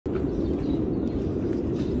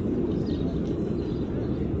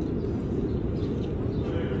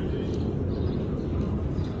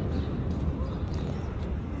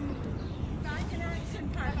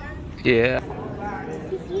Yeah.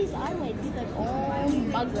 He sees eyelids. He's like, oh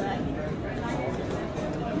my god.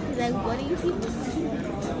 He's like, what do you see?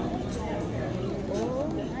 Oh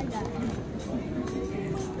my god.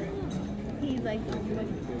 He's like,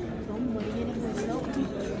 somebody anybody help me.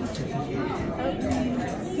 Help me.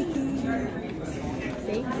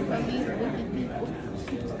 Save me from these wicked people.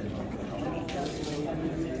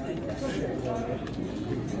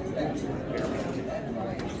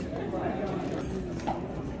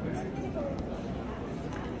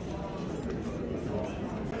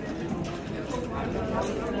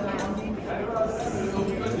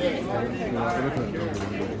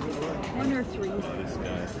 One or three. This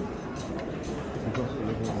guy.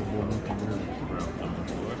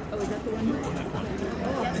 Oh, is that the one?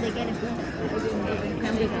 Yep, they get it.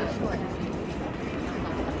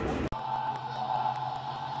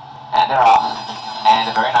 And they're off. And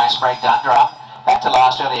a very nice break done, drum. Back to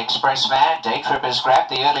last early Expressman. Day Trippers grabbed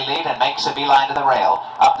the early lead and makes a beeline to the rail.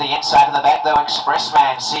 Up the inside of the back though,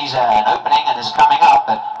 Expressman sees an opening and is coming up,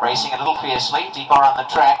 but racing a little fiercely. Deeper on the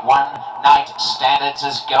track, One Night Standards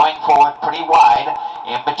is going forward pretty wide.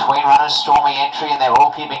 In between runners, Stormy Entry, and they're all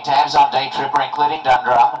keeping tabs on Day Tripper, including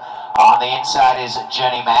Dundrum. On the inside is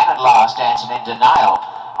Journeyman, and last Dancing in Denial.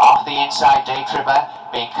 Off the inside, Day Tripper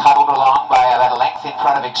being cuddled along by about a length in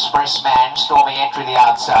front of Expressman. Stormy Entry the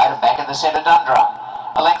outside, and back in the centre, Dundrum.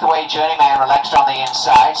 A length away, Journeyman relaxed on the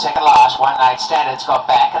inside. Second last, One Night Standards got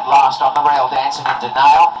back, and last on the rail, Dancing in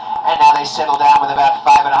Denial. And now they settle down with about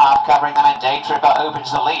 5.5 covering them, and Day Tripper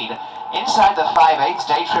opens the lead. Inside the 5/8,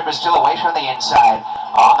 Day Tripper still away from the inside.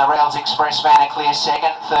 On the rails, Expressman a clear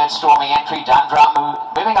second. Third, Stormy Entry, Dundrum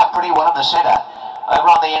moving up pretty well in the centre. Over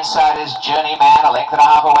on the inside is Journeyman, a length and a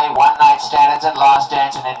half away, One Night Standards, and last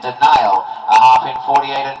Dancing in Denial. A half in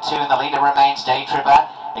 48 and 2, and the leader remains Day Tripper.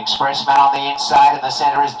 Expressman on the inside, in the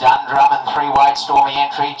centre is Dundrum, and three wide, Stormy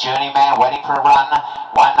Entry. Journeyman waiting for a run.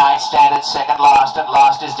 One Night Standards, second last, and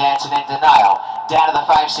last is Dancing in Denial. Down to the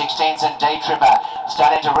 5/16s, and Day Tripper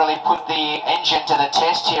starting to really put the engine to the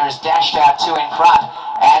test here, is dashed out two in front.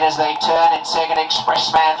 And as they turn in second,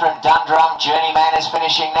 Expressman from Dundrum. Journeyman is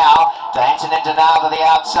finishing now. Dancing in Denial to the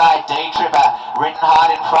outside. Day Tripper ridden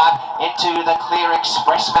hard in front into the clear.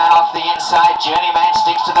 Expressman off the inside. Journeyman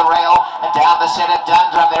sticks to the rail, and down the centre,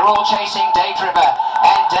 Dundrum. They're all chasing Day Tripper,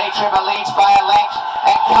 and Day Tripper leads by a length,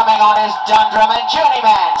 and coming on is Dundrum, and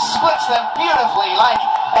Journeyman splits them beautifully like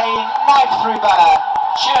a knife through butter.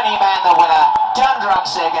 Journeyman the winner, Dundrum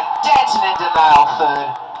second, Dancing in Denial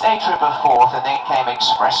third, Day Tripper fourth, and then came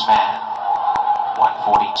Expressman.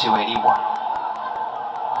 142.81.